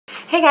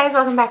Hey guys,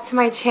 welcome back to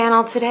my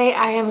channel. Today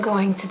I am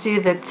going to do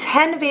the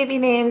 10 baby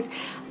names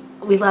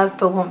we love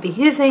but won't be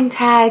using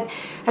tag.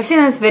 I've seen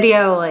this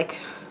video like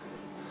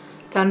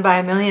done by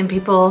a million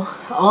people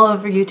all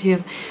over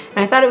YouTube and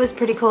I thought it was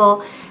pretty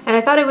cool, and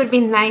I thought it would be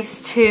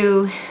nice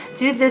to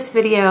do this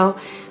video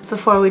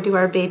before we do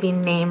our baby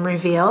name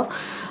reveal.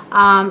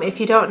 If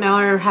you don't know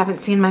or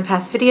haven't seen my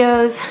past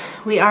videos,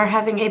 we are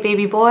having a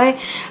baby boy.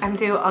 I'm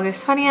due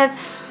August 20th.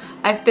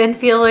 I've been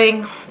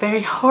feeling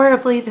very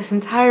horribly this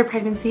entire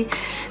pregnancy,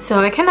 so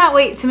I cannot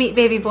wait to meet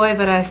baby boy,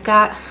 but I've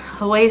got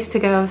a ways to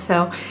go,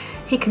 so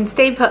he can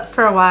stay put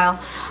for a while.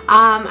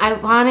 I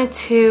wanted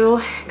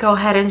to go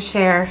ahead and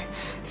share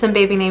some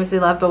baby names we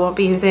love but won't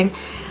be using.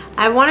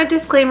 I want to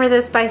disclaimer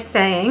this by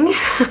saying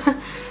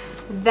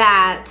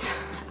that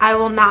I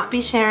will not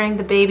be sharing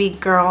the baby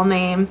girl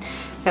name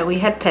that we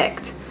had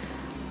picked.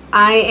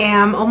 I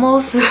am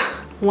almost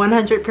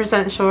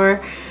 100%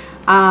 sure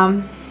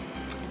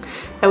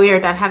that we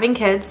are done having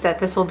kids, that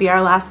this will be our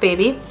last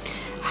baby.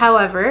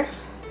 However,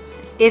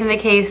 in the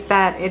case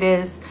that it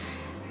is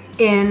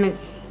in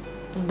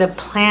the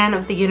plan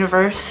of the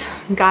universe,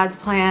 God's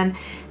plan,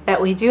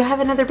 that we do have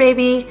another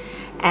baby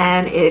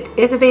and it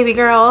is a baby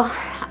girl,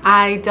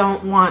 I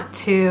don't want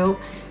to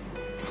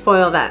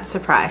spoil that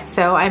surprise.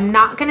 So I'm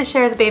not gonna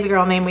share the baby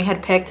girl name we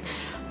had picked.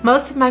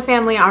 Most of my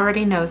family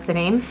already knows the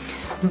name,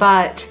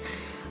 but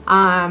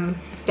yeah,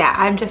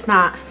 I'm just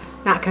not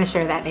gonna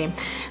share that name.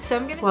 So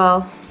I'm gonna,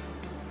 well,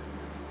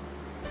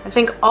 I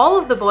think all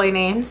of the boy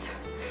names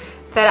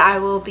that I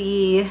will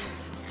be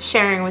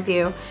sharing with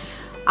you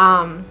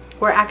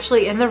were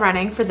actually in the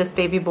running for this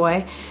baby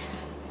boy.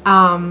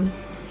 Let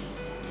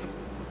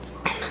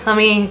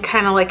me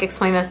kind of like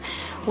explain this.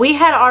 We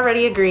had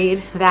already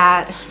agreed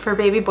that for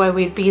baby boy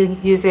we'd be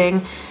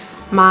using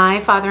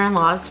my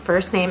father-in-law's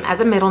first name as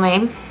a middle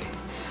name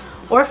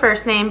or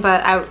first name,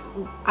 but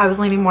I was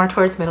leaning more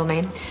towards middle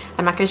name.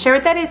 I'm not going to share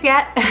what that is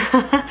yet.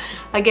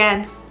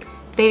 Again,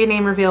 baby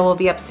name reveal will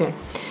be up soon.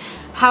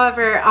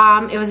 However,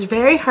 it was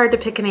very hard to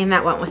pick a name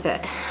that went with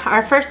it.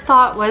 Our first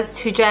thought was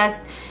to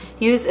just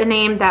use a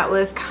name that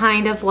was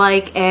kind of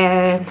like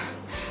a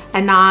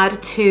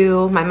nod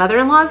to my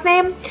mother-in-law's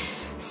name.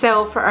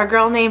 So for our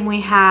girl name,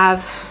 we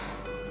have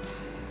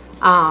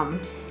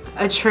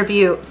a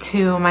tribute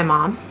to my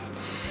mom.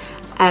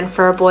 And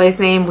for a boy's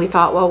name, we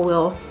thought, well,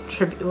 we'll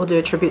do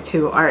a tribute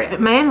to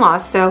my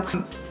in-laws. So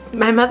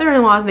my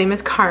mother-in-law's name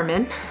is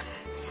Carmen.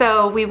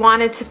 So we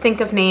wanted to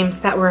think of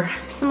names that were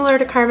similar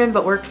to Carmen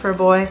but worked for a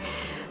boy.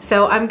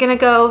 So I'm gonna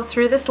go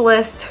through this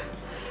list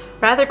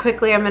rather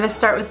quickly. I'm gonna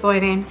start with boy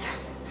names.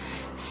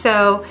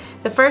 So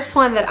the first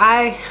one that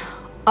I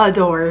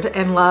adored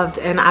and loved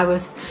and I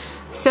was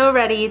so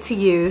ready to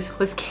use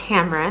was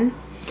Cameron.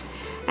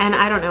 And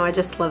I don't know, I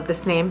just love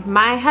this name.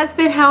 My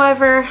husband,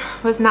 however,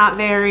 was not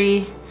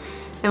very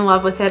in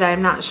love with it.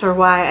 I'm not sure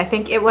why. I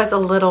think it was a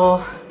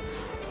little,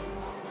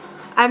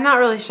 I'm not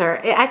really sure.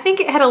 I think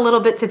it had a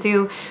little bit to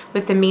do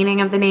with the meaning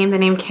of the name. The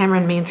name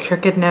Cameron means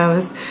crooked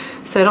nose,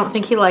 so I don't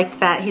think he liked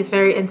that. He's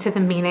very into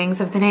the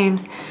meanings of the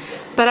names.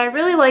 But I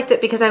really liked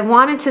it because I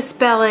wanted to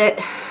spell it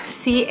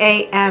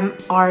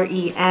C-A-M-R-E-N,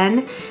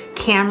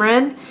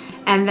 Cameron,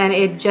 and then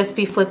it'd just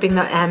be flipping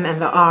the M and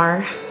the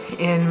R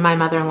in my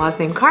mother-in-law's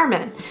name,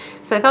 Carmen.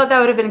 So I thought that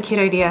would have been a cute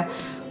idea,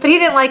 but he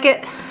didn't like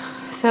it,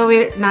 so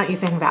we're not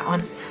using that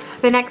one.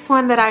 The next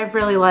one that I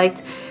really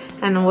liked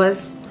and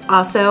was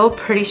also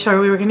pretty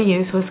sure we were gonna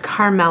use was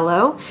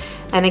Carmelo.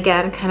 And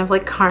again, kind of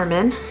like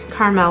Carmen,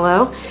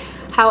 Carmelo.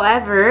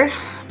 However,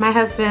 my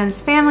husband's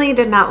family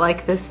did not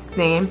like this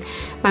name.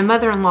 My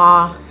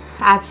mother-in-law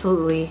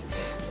absolutely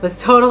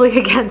was totally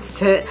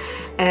against it,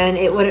 and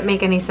it wouldn't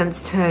make any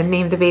sense to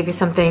name the baby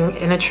something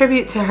in a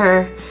tribute to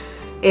her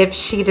if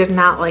she did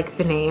not like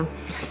the name.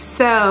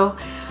 So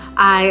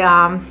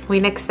we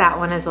nixed that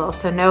one as well,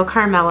 so no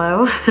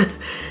Carmelo.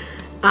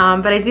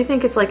 But I do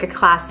think it's like a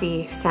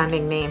classy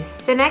sounding name.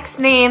 The next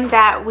name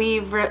that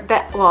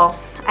well,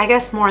 I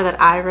guess more that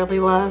I really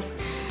love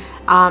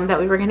that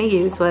we were gonna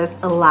use was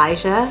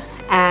Elijah.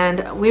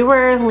 And we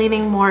were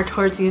leaning more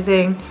towards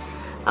using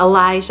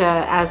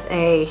Elijah as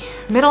a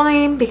middle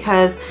name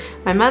because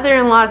my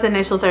mother-in-law's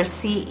initials are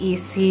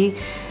C-E-C.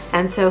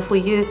 And so if we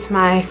used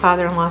my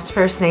father-in-law's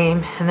first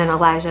name and then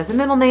Elijah as a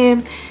middle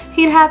name,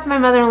 he'd have my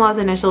mother-in-law's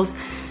initials.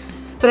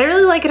 But I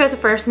really like it as a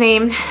first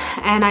name,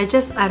 and I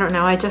don't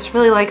know, I just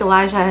really like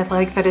Elijah. I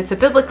like that it's a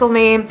biblical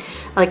name.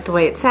 I like the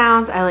way it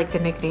sounds. I like the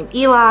nickname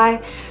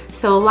Eli.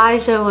 So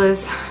Elijah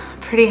was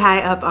pretty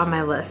high up on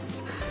my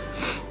list.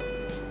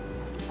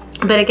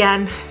 But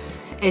again,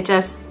 it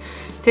just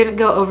didn't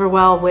go over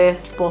well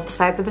with both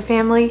sides of the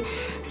family.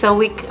 So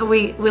we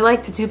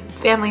like to do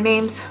family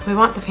names. We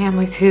want the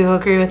family to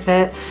agree with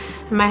it.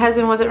 And my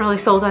husband wasn't really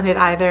sold on it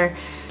either.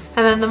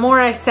 And then the more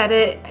I said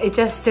it, it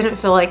just didn't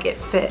feel like it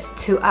fit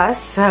to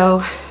us,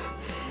 so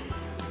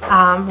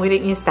we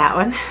didn't use that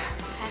one.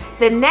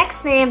 The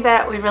next name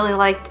that we really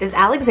liked is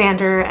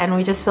Alexander, and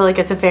we just feel like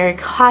it's a very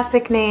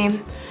classic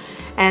name,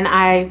 and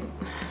I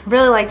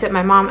really liked it.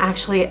 My mom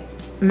actually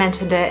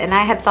mentioned it, and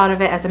I had thought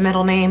of it as a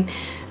middle name,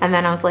 And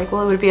then I was like,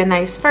 well, it would be a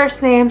nice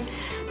first name.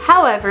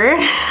 However,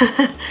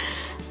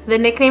 the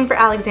nickname for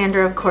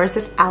Alexander, of course,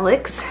 is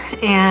Alex,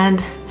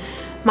 and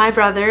my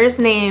brother's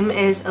name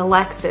is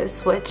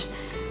Alexis, which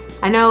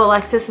I know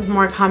Alexis is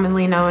more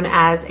commonly known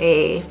as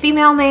a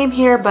female name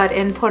here, but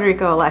in Puerto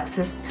Rico,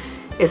 Alexis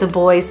is a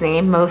boy's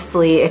name.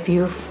 Mostly if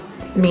you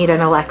meet an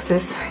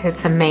Alexis,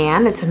 it's a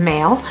man, it's a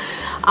male.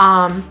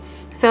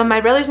 So my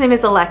brother's name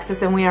is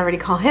Alexis, and we already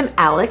call him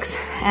Alex.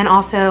 And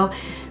also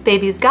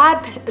baby's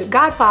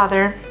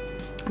godfather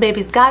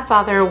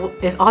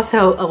is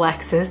also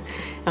Alexis,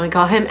 and we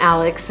call him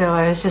Alex. So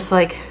I was just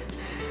like,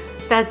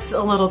 that's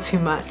a little too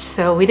much.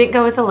 So we didn't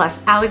go with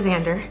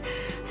Alexander,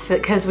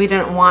 because we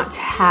didn't want to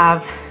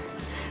have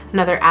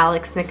another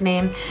Alex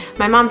nickname.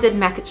 My mom did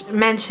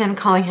mention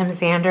calling him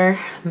Xander,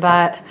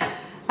 but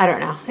I don't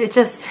know.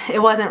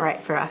 It wasn't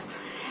right for us.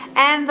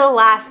 And the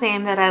last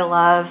name that I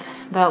love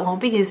but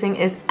won't be using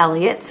is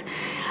Elliot.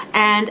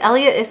 And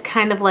Elliot is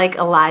kind of like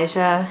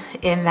Elijah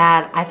in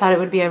that I thought it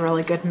would be a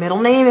really good middle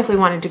name if we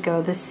wanted to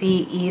go the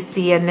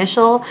CEC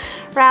initial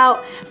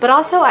route. But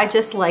also I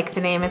just like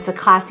the name. It's a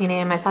classy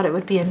name. I thought it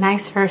would be a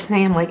nice first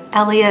name like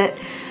Elliot.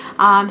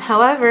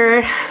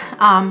 However,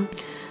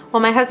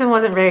 well, my husband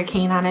wasn't very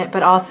keen on it,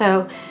 but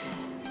also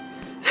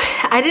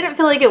I didn't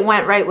feel like it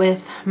went right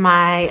with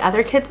my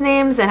other kids'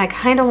 names, and I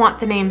kind of want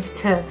the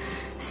names to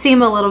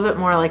seem a little bit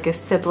more like a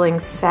sibling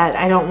set.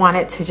 I don't want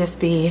it to just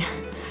be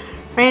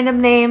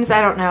random names.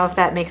 I don't know if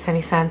that makes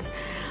any sense.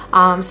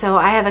 So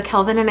I have a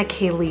Kelvin and a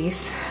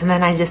Keillisse, and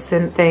then I just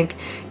didn't think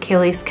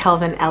Keillisse,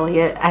 Kelvin,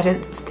 Elliot. I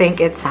didn't think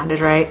it sounded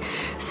right.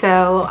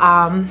 So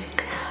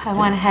I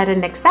went ahead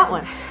and nixed that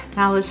one.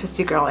 Now let's just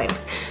do girl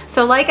names.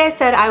 So like I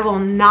said, I will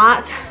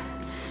not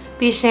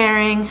be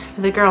sharing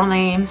the girl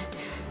name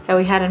that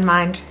we had in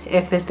mind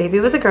if this baby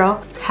was a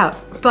girl.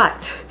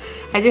 But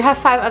I do have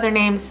 5 other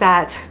names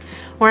that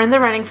were in the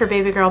running for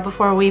baby girl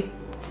before we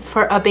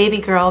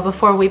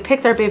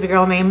picked our baby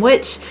girl name,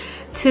 which,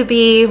 to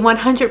be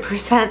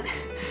 100%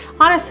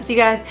 honest with you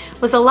guys,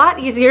 was a lot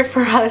easier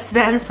for us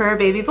than for a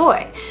baby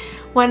boy.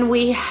 When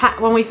we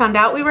found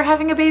out we were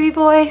having a baby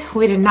boy,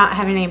 we did not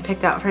have a name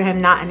picked out for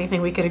him, not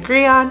anything we could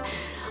agree on,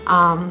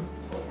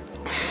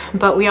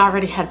 but we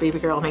already had a baby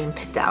girl name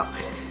picked out.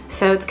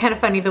 So it's kind of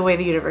funny the way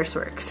the universe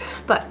works.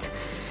 But,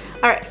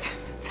 all right,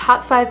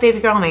 top 5 baby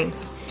girl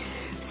names.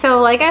 So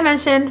like I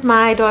mentioned,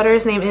 my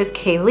daughter's name is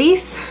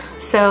Keillisse.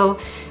 So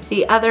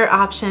the other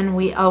option,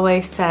 we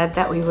always said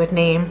that we would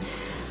name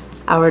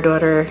our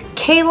daughter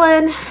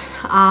Kaylin.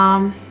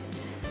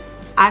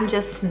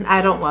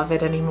 I don't love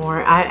it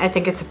anymore. I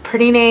think it's a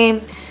pretty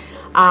name,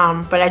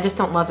 but I just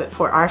don't love it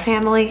for our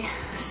family.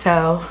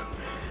 So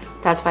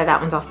that's why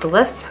that one's off the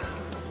list.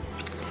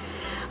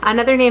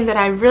 Another name that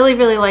I really,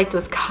 really liked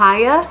was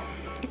Kaya.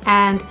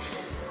 And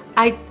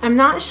I'm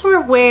not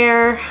sure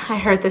where I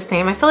heard this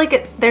name. I feel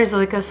like there's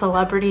like a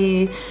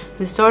celebrity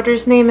whose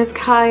daughter's name is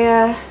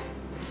Kaya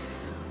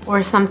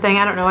or something.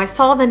 I don't know. I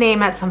saw the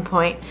name at some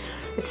point.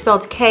 It's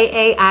spelled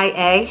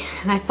K-A-I-A,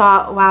 and I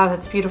thought, wow,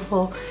 that's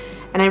beautiful.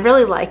 And I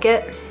really like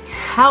it.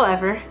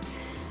 However,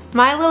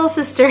 my little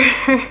sister,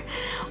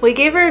 we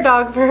gave her a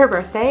dog for her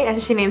birthday,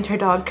 and she named her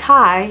dog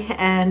Kai,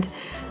 and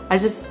I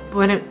just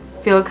wouldn't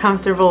feel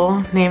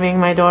comfortable naming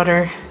my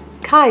daughter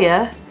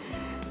Kaya,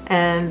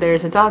 and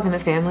there's a dog in the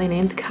family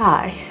named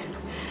Kai.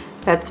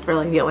 That's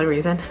really the only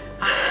reason.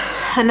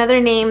 Another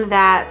name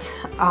that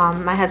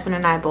my husband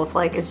and I both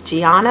like is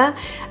Gianna.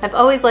 I've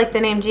always liked the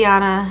name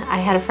Gianna. I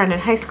had a friend in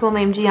high school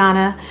named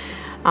Gianna.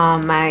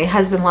 My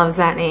husband loves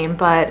that name,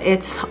 but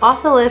it's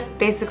off the list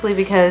basically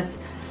because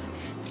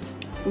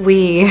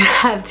we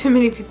have too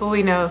many people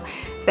we know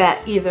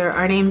that either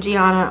are named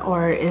Gianna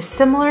or is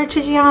similar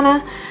to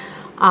Gianna.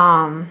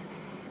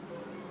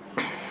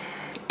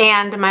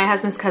 And my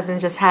husband's cousin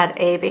just had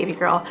a baby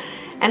girl,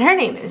 and her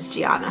name is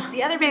Gianna.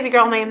 The other baby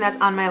girl name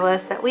that's on my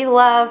list that we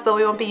love but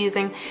we won't be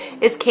using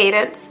is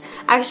Cadence.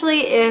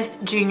 Actually, if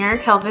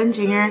Kelvin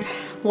Jr.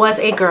 was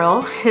a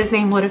girl, his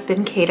name would have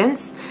been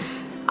Cadence.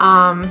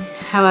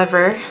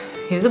 However,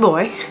 he's a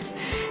boy.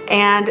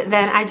 And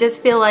then I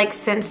just feel like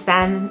since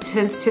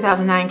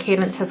 2009,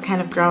 Cadence has kind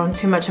of grown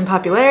too much in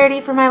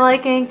popularity for my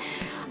liking.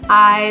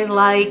 I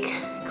like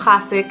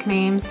classic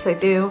names, I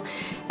do.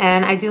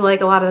 And I do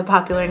like a lot of the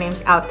popular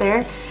names out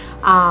there.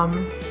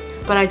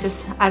 But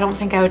I don't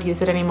think I would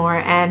use it anymore.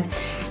 And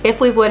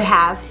if we would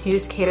have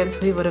used Cadence,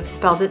 we would have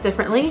spelled it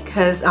differently,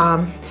 because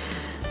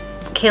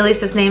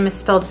Keillisse's name is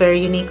spelled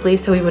very uniquely,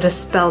 so we would have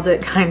spelled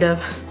it kind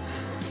of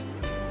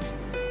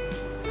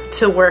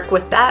to work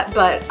with that,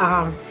 but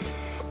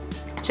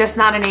just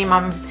not a name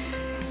I'm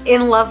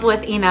in love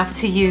with enough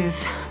to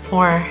use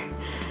for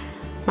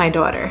my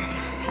daughter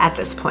at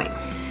this point.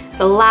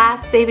 The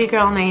last baby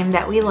girl name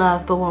that we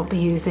love but won't be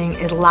using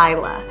is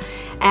Lila.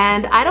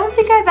 And I don't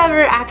think I've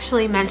ever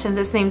actually mentioned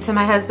this name to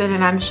my husband,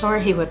 and I'm sure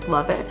he would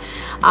love it.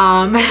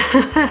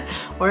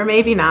 Or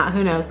maybe not,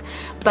 who knows.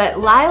 But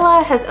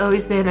Lila has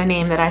always been a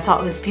name that I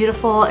thought was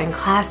beautiful and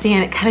classy,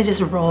 and it kind of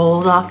just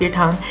rolls off your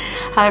tongue.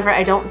 However,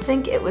 I don't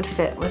think it would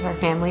fit with our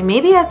family.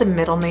 Maybe as a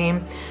middle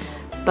name,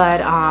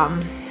 but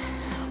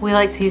we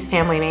like to use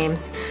family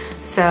names,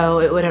 so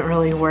it wouldn't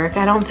really work,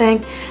 I don't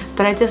think.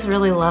 But I just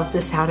really love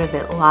the sound of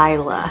it,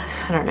 Lila.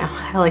 I don't know,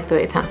 I like the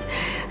way it sounds.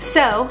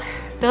 So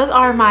those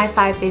are my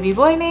 5 baby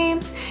boy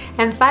names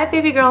and 5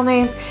 baby girl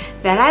names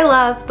that I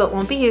love but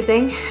won't be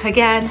using.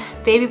 Again,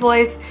 baby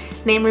boy's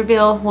name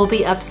reveal will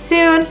be up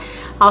soon.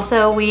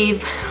 Also,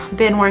 we've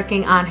been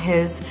working on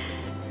his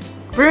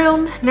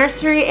room,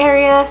 nursery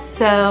area,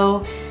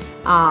 so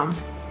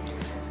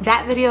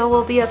that video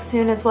will be up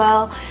soon as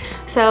well.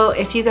 So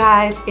if you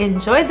guys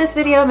enjoyed this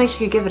video, make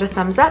sure you give it a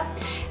thumbs up.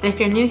 And if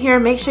you're new here,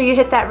 make sure you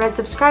hit that red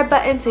subscribe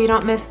button so you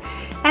don't miss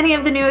any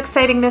of the new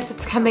excitingness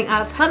that's coming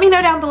up. Let me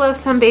know down below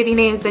some baby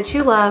names that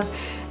you love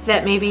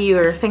that maybe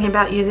you're thinking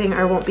about using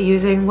or won't be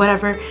using,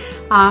 whatever.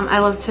 I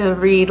love to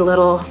read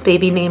little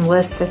baby name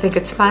lists. I think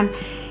it's fun.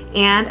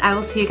 And I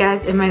will see you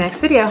guys in my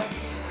next video.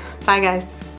 Bye guys.